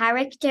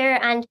character.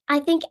 And I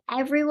think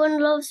everyone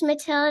loves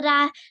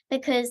Matilda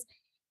because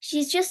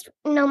she's just,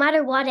 no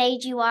matter what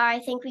age you are, I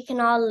think we can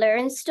all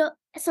learn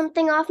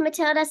something off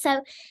Matilda.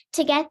 So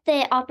to get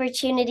the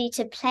opportunity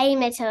to play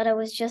Matilda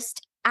was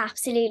just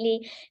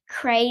absolutely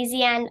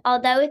crazy. And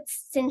although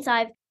it's since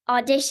I've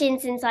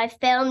auditioned, since I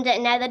filmed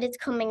it, now that it's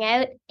coming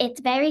out,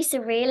 it's very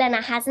surreal and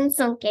it hasn't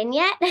sunk in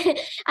yet.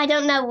 I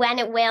don't know when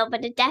it will,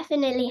 but it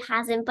definitely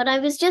hasn't. But I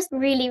was just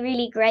really,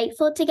 really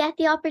grateful to get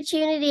the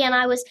opportunity, and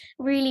I was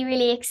really,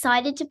 really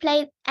excited to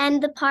play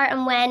the part.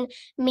 And when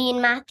me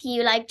and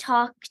Matthew like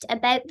talked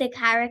about the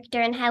character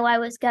and how I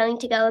was going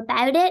to go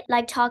about it,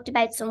 like talked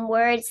about some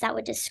words that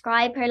would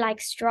describe her,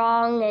 like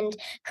strong and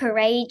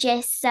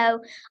courageous.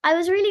 So I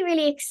was really,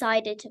 really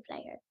excited to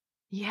play her.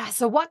 Yeah.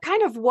 So what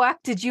kind of work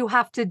did you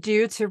have to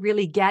do to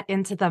really get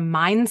into the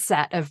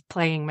mindset of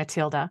playing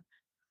Matilda?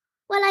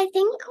 Well, I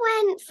think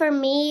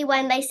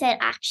when they said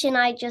action,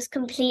 I just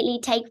completely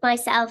take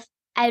myself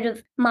out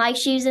of my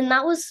shoes. And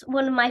that was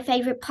one of my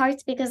favorite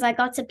parts, because I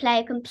got to play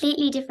a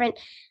completely different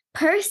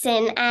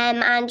person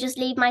and just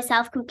leave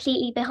myself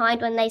completely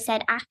behind when they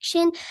said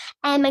action,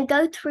 and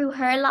go through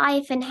her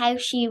life and how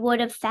she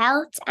would have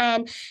felt,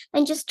 and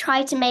just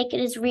try to make it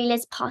as real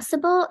as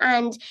possible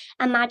and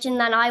imagine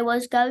that I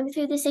was going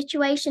through the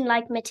situation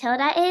like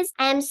Matilda is.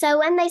 And so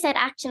when they said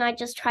action, I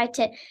just tried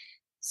to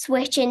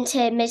switch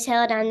into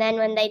Matilda, and then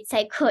when they'd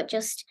say cut,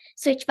 just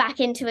switch back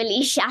into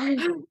Alicia.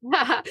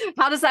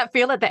 How does that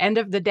feel at the end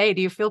of the day?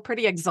 Do you feel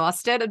pretty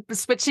exhausted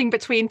switching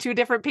between two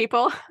different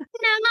people?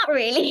 No, not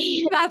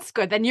really. That's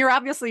good. Then you're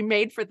obviously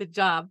made for the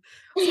job.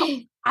 So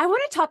I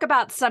want to talk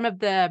about some of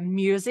the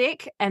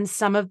music and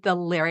some of the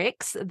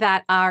lyrics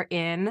that are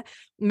in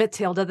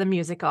Matilda the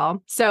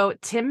musical. So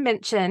Tim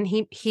mentioned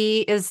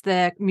he is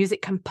the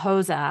music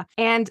composer,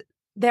 and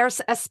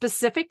there's a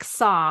specific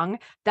song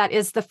that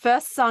is the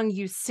first song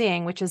you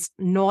sing, which is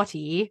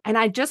Naughty. And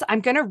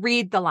I'm going to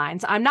read the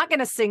lines. I'm not going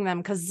to sing them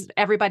because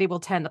everybody will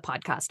turn the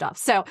podcast off.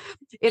 So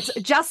it's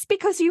just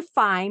because you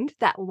find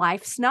that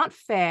life's not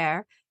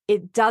fair,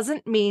 it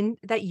doesn't mean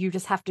that you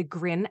just have to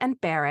grin and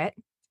bear it.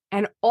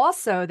 And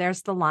also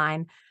there's the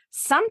line,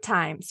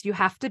 sometimes you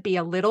have to be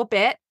a little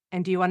bit,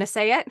 and do you want to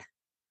say it?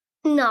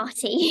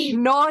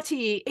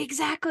 Naughty,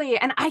 exactly.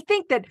 And I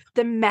think that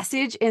the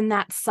message in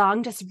that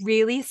song just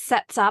really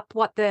sets up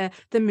what the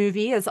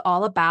movie is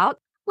all about.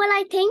 Well,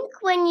 I think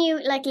when you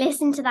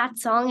listen to that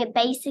song, it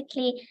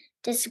basically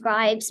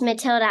describes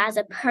Matilda as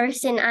a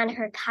person and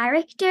her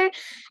character.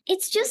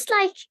 It's just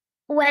like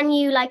when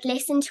you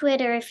listen to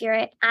it, or if you're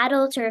an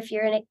adult or if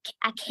you're a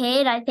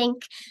kid, I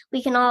think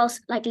we can all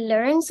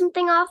learn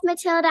something off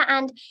Matilda.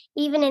 And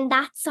even in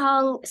that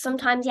song,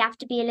 sometimes you have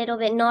to be a little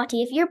bit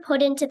naughty. If you're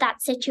put into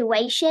that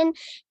situation,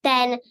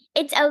 then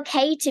it's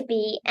okay to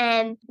be.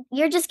 And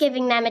you're just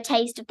giving them a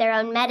taste of their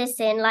own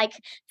medicine, like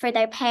for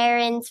their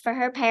parents, for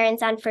her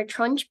parents, and for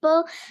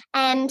Trunchbull.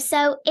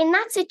 So in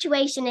that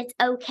situation, it's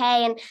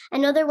okay. And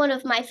another one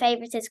of my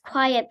favorites is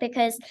Quiet,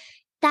 because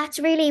that's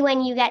really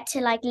when you get to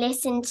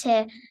listen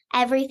to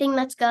everything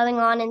that's going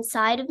on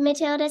inside of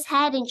Matilda's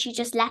head, and she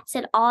just lets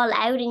it all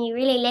out, and you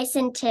really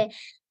listen to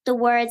the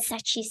words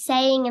that she's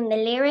saying and the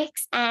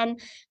lyrics. And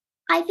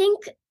I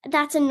think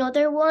that's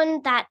another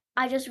one that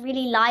I just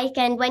really like.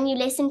 And when you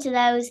listen to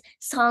those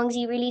songs,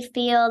 you really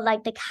feel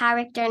like the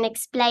character and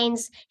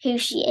explains who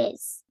she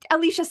is.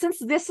 Alicia, since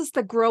this is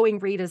the Growing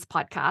Readers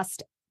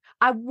podcast,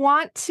 I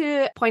want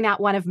to point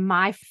out one of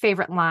my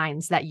favorite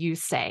lines that you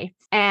say,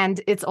 and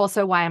it's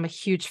also why I'm a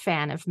huge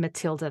fan of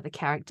Matilda, the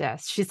character.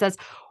 She says,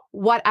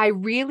 "What I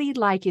really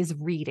like is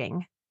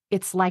reading.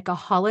 It's like a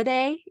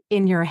holiday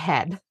in your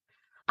head."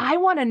 I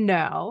want to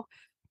know,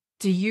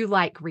 do you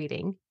like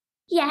reading?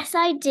 Yes,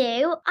 I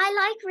do. I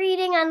like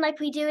reading, and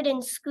we do it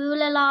in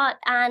school a lot.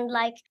 And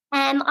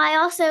I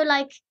also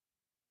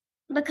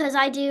because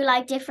I do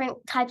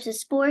different types of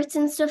sports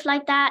and stuff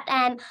like that.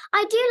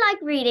 I do like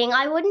reading.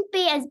 I wouldn't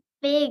be as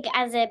big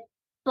as a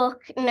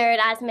book nerd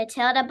as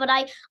Matilda, but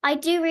I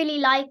do really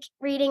like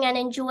reading and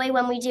enjoy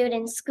when we do it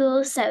in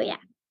school. So yeah.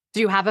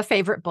 Do you have a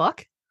favorite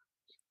book?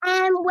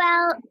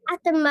 Well, at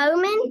the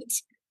moment,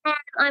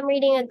 I'm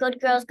reading A Good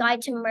Girl's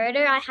Guide to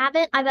Murder.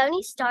 I've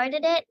only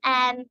started it,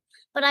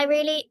 but I'm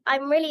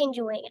really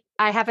enjoying it.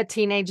 I have a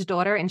teenage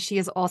daughter, and she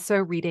is also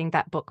reading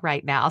that book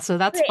right now. So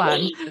that's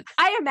Really? fun.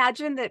 I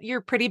imagine that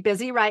you're pretty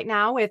busy right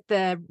now with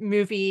the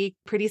movie.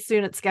 Pretty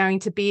soon it's going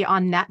to be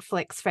on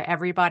Netflix for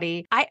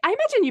everybody. I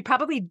imagine you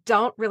probably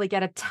don't really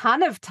get a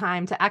ton of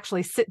time to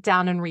actually sit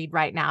down and read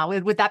right now.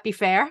 Would that be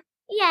fair?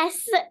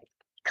 Yes,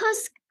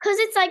 because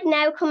it's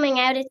now coming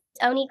out. It's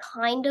only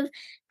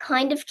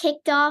kind of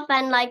kicked off,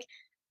 and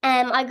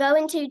I go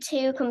into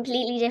two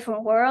completely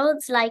different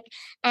worlds.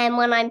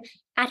 When I'm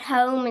at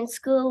home in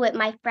school with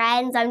my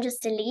friends, I'm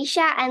just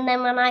Alicia. And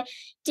then when I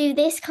do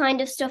this kind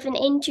of stuff in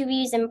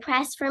interviews and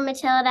press for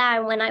Matilda,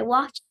 and when I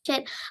watch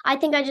it, I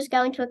think I just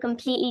go into a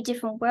completely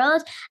different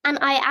world. And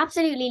I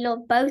absolutely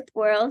love both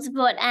worlds.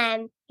 But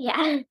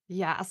yeah.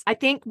 Yes. I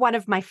think one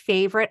of my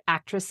favorite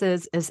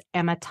actresses is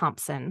Emma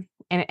Thompson.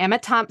 And Emma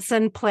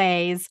Thompson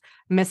plays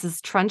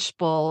Mrs.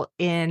 Trunchbull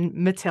in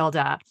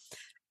Matilda.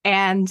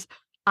 And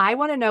I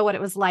want to know what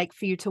it was like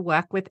for you to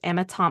work with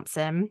Emma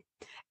Thompson.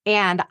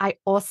 And I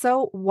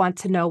also want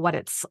to know what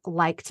it's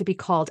like to be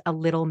called a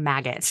little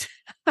maggot.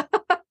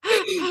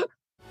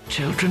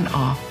 Children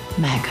are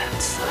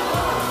maggots.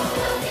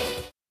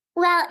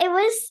 Well, it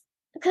was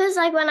because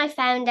like when I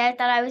found out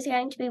that I was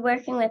going to be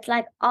working with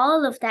like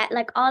all of that,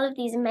 like all of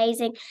these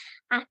amazing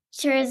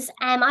actors,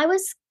 I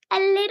was a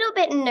little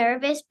bit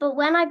nervous, but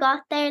when I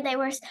got there, they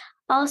were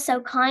all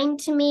so kind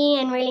to me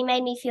and really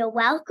made me feel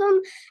welcome.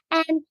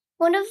 And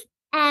one of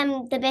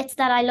the bits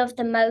that I loved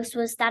the most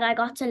was that I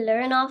got to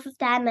learn off of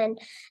them and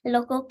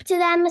look up to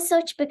them as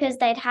such, because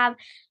they'd had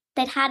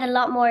a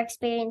lot more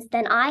experience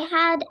than I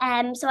had.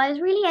 So I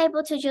was really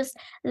able to just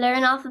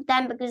learn off of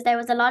them, because there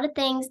was a lot of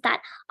things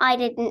that I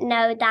didn't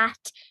know that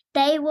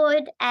they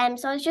would.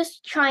 So I was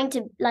just trying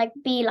to like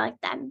be like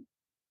them.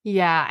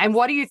 Yeah. And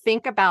what do you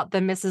think about the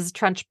Mrs.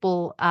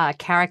 Trunchbull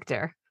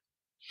character?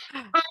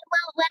 Well,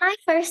 when I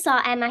first saw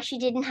Emma, she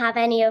didn't have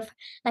any of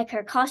like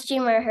her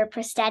costume or her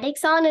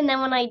prosthetics on, and then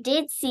when I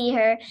did see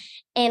her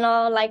in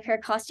all like her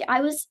costume,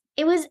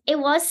 it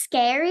was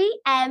scary.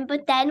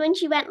 But then when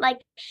she went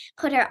like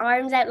put her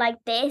arms out like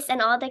this,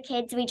 and all the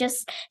kids, we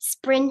just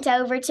sprint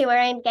over to her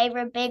and gave her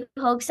a big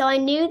hug. So I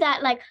knew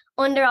that like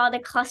under all the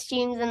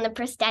costumes and the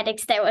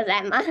prosthetics, there was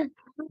Emma.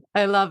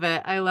 I love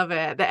it. I love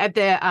it.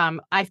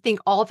 I think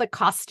all the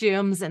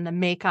costumes and the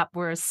makeup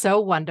were so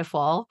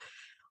wonderful.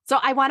 So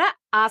I want to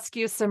ask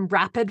you some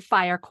rapid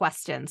fire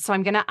questions. So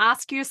I'm going to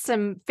ask you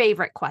some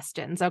favorite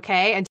questions,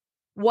 okay? And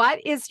what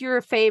is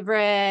your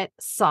favorite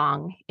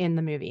song in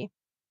the movie?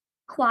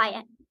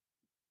 Quiet.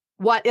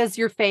 What is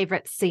your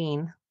favorite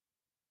scene?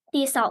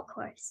 The assault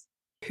course.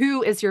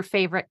 Who is your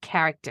favorite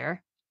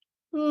character?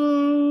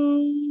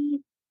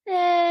 Is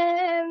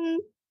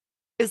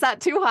Is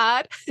that too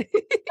hard? well,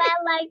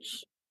 like,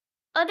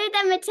 other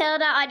than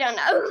Matilda, I don't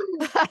know.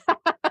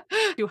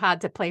 Too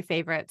hard to play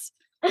favorites.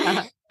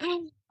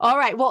 All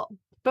right. Well,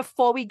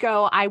 before we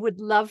go, I would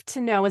love to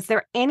know, is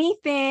there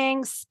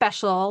anything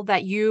special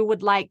that you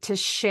would like to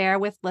share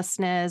with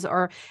listeners,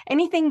 or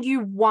anything you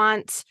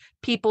want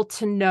people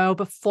to know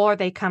before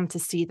they come to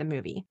see the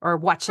movie or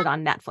watch it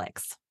on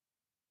Netflix?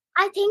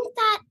 I think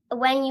that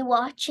when you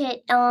watch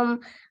it,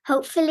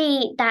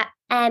 hopefully that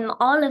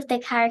all of the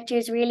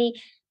characters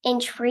really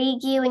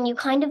intrigue you, and you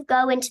kind of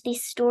go into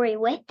this story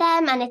with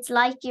them, and it's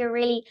like you're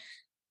really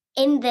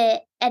in the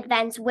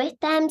events with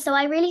them. So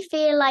I really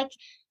feel like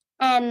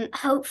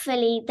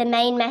hopefully the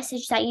main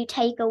message that you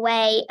take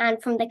away and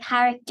from the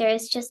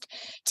characters, just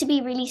to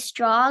be really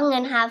strong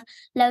and have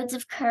loads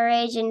of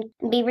courage and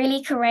be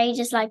really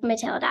courageous like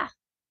Matilda.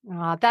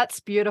 Oh, that's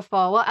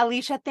beautiful. Well,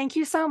 Alicia, thank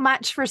you so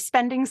much for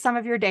spending some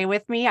of your day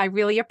with me. I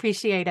really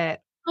appreciate it.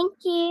 Thank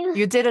you.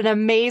 You did an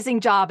amazing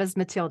job as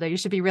Matilda. You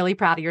should be really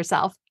proud of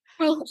yourself.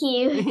 Thank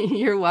you.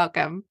 You're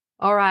welcome.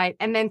 All right.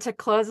 And then to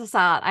close us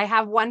out, I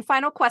have one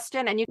final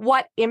question. And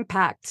what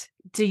impact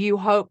do you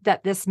hope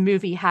that this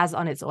movie has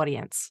on its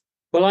audience?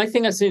 Well, I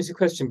think that's an interesting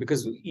question,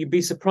 because you'd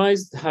be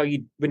surprised how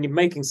when you're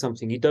making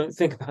something, you don't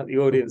think about the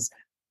audience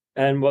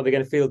and what they're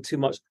going to feel too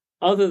much.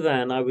 Other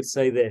than, I would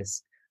say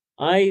this.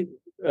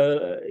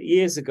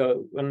 Years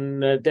ago,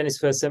 when Dennis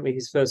first sent me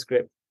his first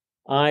script,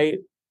 I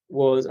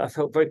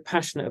felt very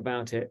passionate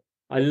about it.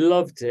 I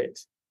loved it,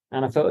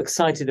 and I felt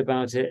excited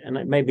about it, and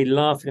it made me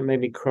laugh and it made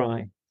me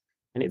cry.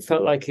 And it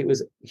felt like it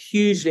was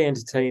hugely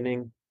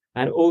entertaining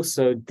and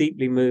also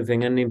deeply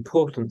moving and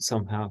important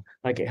somehow,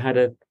 like it had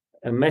a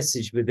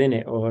message within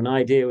it or an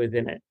idea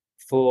within it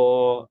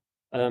for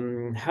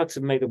how to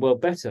make the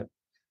world better.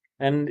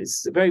 And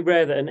it's very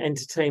rare that an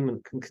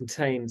entertainment can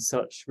contain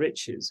such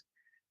riches.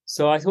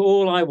 So I thought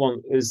all I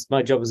want is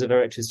my job as a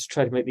director is to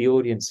try to make the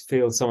audience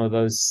feel some of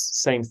those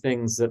same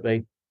things, that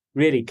they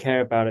really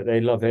care about it,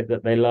 they love it,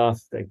 that they laugh,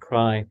 they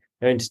cry,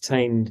 they're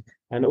entertained,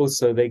 and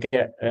also they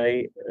get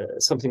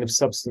something of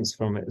substance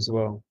from it as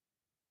well.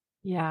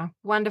 Yeah,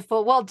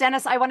 wonderful. Well,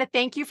 Dennis, I want to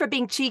thank you for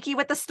being cheeky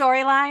with the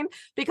storyline,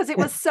 because it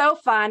was so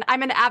fun.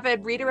 I'm an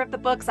avid reader of the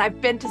books. I've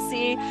been to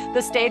see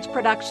the stage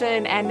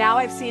production, and now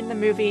I've seen the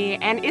movie,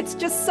 and it's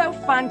just so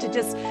fun to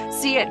just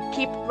see it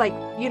keep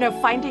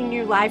finding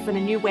new life and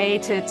a new way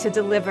to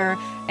deliver.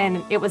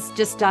 And it was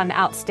just done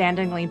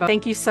outstandingly. But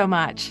thank you so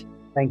much.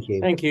 Thank you.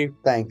 Thank you.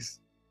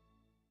 Thanks.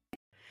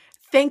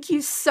 Thank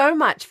you so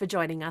much for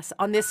joining us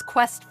on this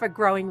quest for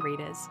growing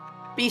readers.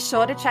 Be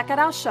sure to check out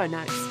our show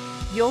notes.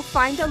 You'll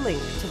find a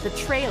link to the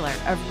trailer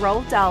of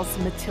Roald Dahl's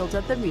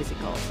Matilda the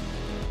Musical.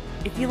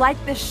 If you like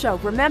this show,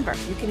 remember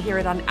you can hear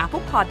it on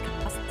Apple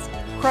Podcasts,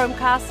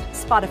 Chromecast,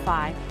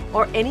 Spotify,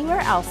 or anywhere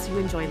else you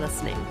enjoy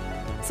listening.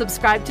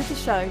 Subscribe to the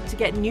show to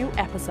get new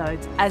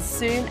episodes as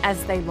soon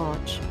as they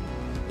launch.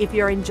 If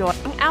you're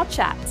enjoying our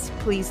chats,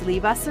 please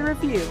leave us a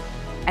review.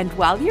 And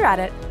while you're at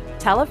it,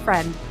 tell a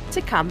friend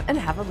to come and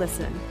have a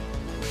listen.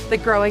 The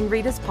Growing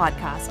Readers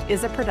Podcast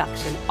is a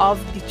production of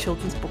the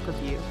Children's Book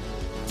Review.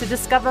 To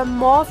discover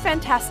more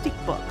fantastic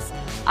books,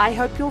 I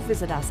hope you'll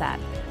visit us at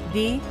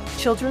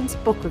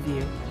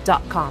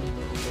thechildrensbookreview.com.